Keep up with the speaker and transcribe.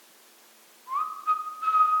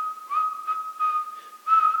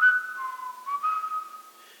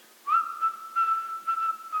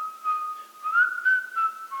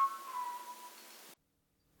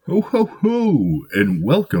Ho ho ho, and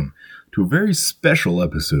welcome to a very special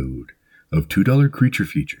episode of $2 Creature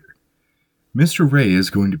Feature. Mr. Ray is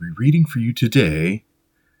going to be reading for you today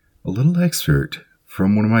a little excerpt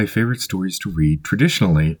from one of my favorite stories to read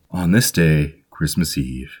traditionally on this day, Christmas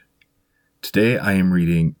Eve. Today I am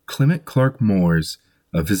reading Clement Clarke Moore's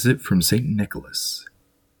A Visit from St. Nicholas.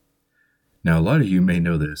 Now a lot of you may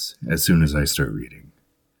know this as soon as I start reading,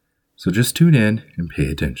 so just tune in and pay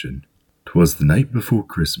attention. 'Twas the night before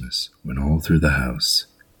Christmas, when all through the house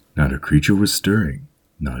not a creature was stirring,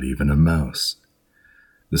 not even a mouse.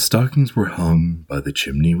 The stockings were hung by the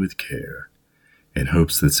chimney with care, in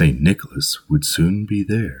hopes that St. Nicholas would soon be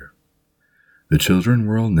there. The children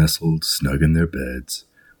were all nestled snug in their beds,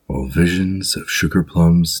 while visions of sugar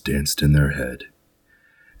plums danced in their head.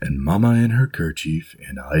 And Mamma in her kerchief,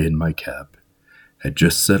 and I in my cap, had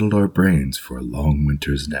just settled our brains for a long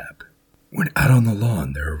winter's nap. When out on the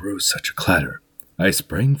lawn there arose such a clatter, I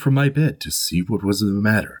sprang from my bed to see what was the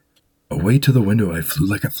matter. Away to the window I flew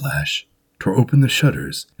like a flash, tore open the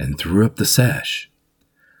shutters, and threw up the sash.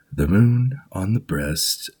 The moon on the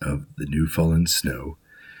breast of the new-fallen snow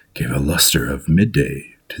gave a luster of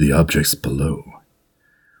midday to the objects below,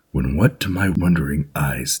 when what to my wondering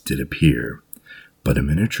eyes did appear but a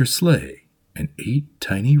miniature sleigh and 8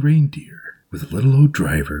 tiny reindeer, with a little old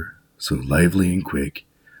driver, so lively and quick,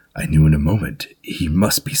 I knew in a moment he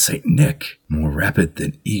must be St. Nick. More rapid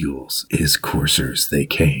than eagles, his coursers they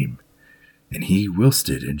came, and he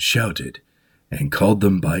whistled and shouted, and called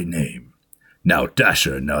them by name. Now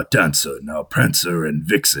Dasher, now Dancer, now Prancer and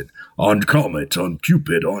Vixen, on Comet, on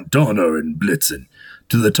Cupid, on Donner and Blitzen,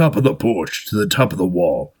 to the top of the porch, to the top of the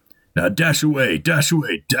wall. Now dash away, dash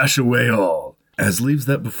away, dash away all. As leaves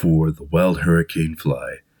that before the wild hurricane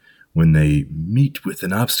fly, when they meet with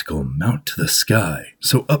an obstacle, mount to the sky.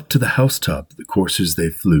 So up to the housetop the coursers they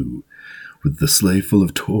flew, with the sleigh full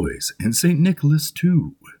of toys, and St. Nicholas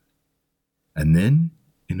too. And then,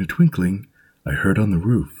 in a twinkling, I heard on the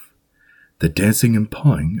roof the dancing and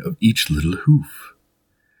pawing of each little hoof.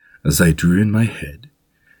 As I drew in my head,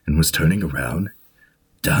 and was turning around,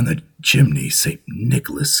 down the chimney St.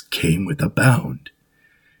 Nicholas came with a bound.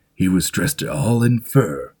 He was dressed all in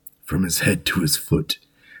fur, from his head to his foot,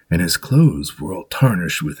 and his clothes were all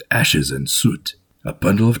tarnished with ashes and soot. A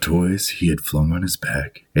bundle of toys he had flung on his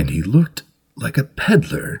back, and he looked like a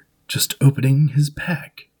peddler just opening his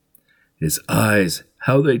pack. His eyes,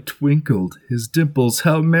 how they twinkled, his dimples,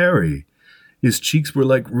 how merry! His cheeks were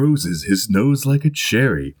like roses, his nose like a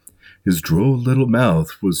cherry. His droll little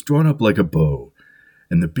mouth was drawn up like a bow,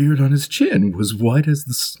 and the beard on his chin was white as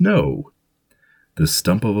the snow. The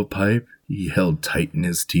stump of a pipe he held tight in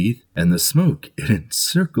his teeth, and the smoke it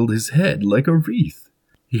encircled his head like a wreath.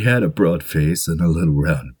 He had a broad face and a little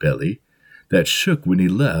round belly that shook when he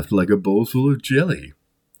laughed like a bowl full of jelly.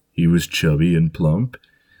 He was chubby and plump,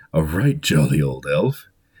 a right jolly old elf,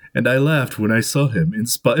 and I laughed when I saw him in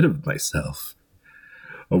spite of myself.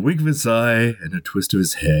 A wink of his eye and a twist of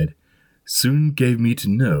his head soon gave me to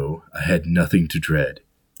know I had nothing to dread.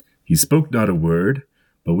 He spoke not a word,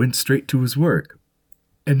 but went straight to his work,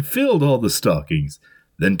 and filled all the stockings,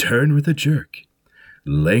 then turned with a jerk,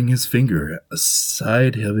 laying his finger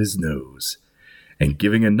aside of his nose, and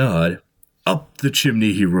giving a nod, up the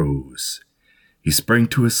chimney he rose. He sprang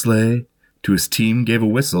to his sleigh, to his team gave a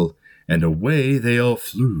whistle, and away they all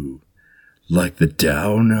flew, like the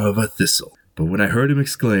down of a thistle. But when I heard him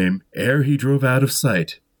exclaim, ere he drove out of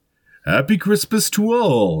sight, "Happy Christmas to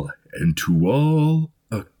all, and to all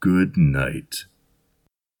a good night."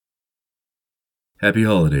 Happy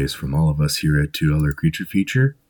holidays from all of us here at $2 Creature Feature.